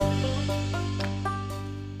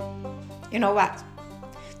You know what?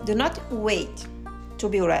 Do not wait to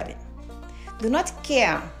be ready. Do not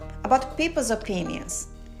care about people's opinions.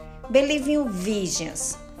 Believe in your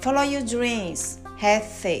visions. Follow your dreams. Have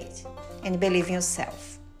faith and believe in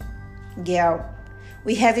yourself. Girl,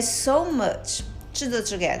 we have so much to do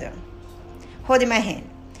together. Hold my hand.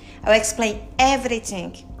 I'll explain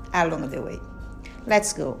everything along the way.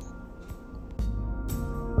 Let's go.